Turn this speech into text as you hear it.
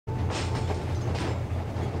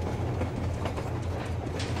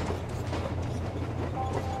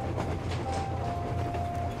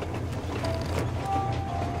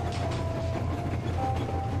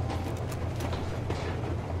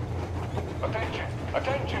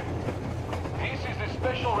Attention! This is the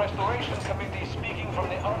Special Restoration Committee speaking from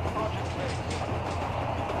the Art Project base.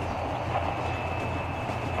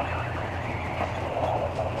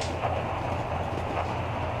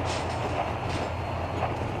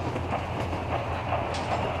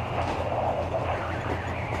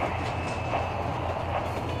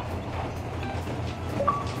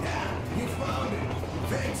 You found it!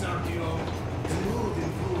 Thanks, Artyom. The mood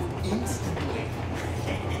improved instantly.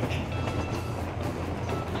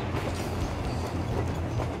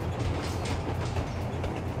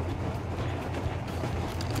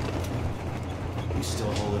 You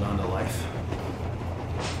still holding on to life?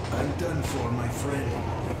 I'm done for, my friend.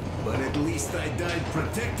 But at least I died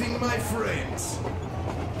protecting my friends.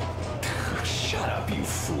 Shut up, you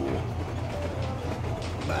fool.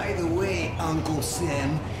 By the way, Uncle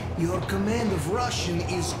Sam, your command of Russian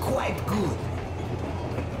is quite good.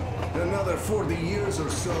 Another 40 years or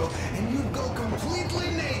so, and you'd go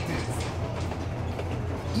completely native.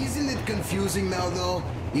 Isn't it confusing now, though?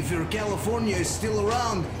 If your California is still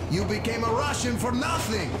around, you became a Russian for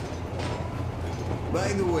nothing.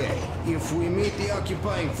 By the way, if we meet the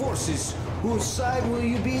occupying forces, whose side will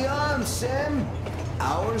you be on, Sam?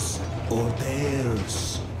 Ours or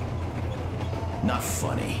theirs? Not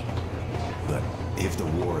funny. But if the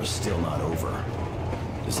war is still not over,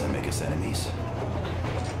 does that make us enemies?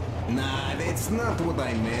 Nah, that's not what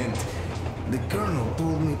I meant. The Colonel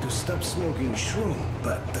told me to stop smoking shroom,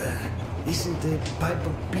 but isn't a pipe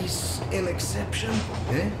of peace an exception,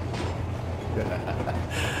 eh?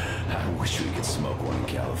 I wish we could smoke one in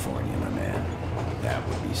California, my man. That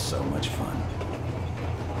would be so much fun.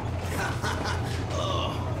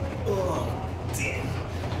 Oh, damn.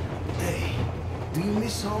 Hey, do you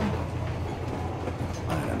miss home?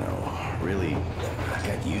 I don't know. Really, I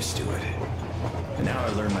got used to it. And now I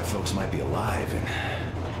learned my folks might be alive, and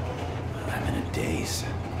I'm in a daze.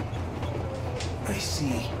 I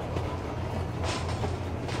see.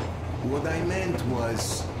 What I meant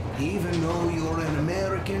was, even though you're an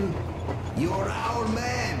American, you're our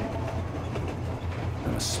man.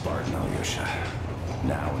 I'm a Spartan, Alyosha.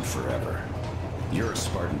 Now and forever. You're a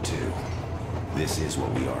Spartan too. This is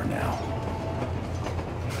what we are now.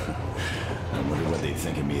 I wonder what they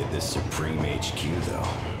think of me at this Supreme HQ, though.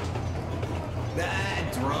 Ah,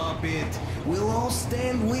 drop it. We'll all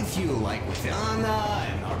stand with you, like with Anna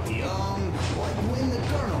and Artyom, like when the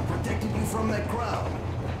Colonel protected you from that crowd.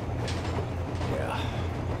 Yeah,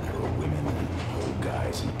 there were women and old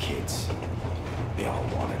guys and kids. They all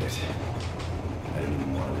wanted it. I didn't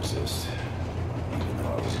even want to resist, even though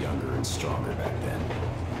I was younger and stronger back then.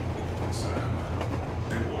 Sam,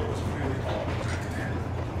 the war was really all back then.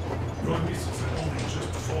 Your missiles had only just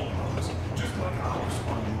fallen on us, just like ours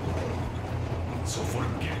on you. So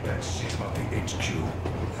forget that shit about the HQ.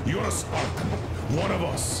 You're a Spartan, one of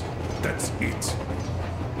us. That's it.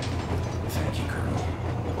 Thank you, Colonel.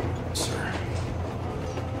 Sir.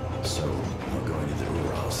 So, we're going to the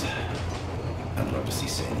Urals. I'd love to see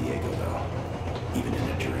San Diego, though. Even in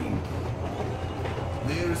a dream.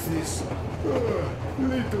 There's this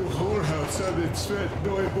Little whorehouse on its fat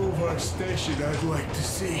Neubovar station I'd like to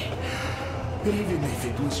see. Even if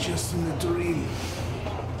it was just in a dream.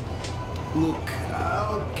 Look,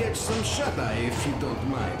 I'll catch some shut-eye if you don't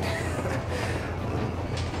mind.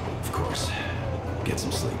 Of course. Get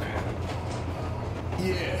some sleep.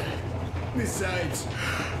 Yeah. Besides,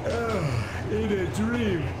 in a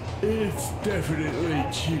dream, it's definitely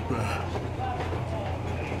cheaper.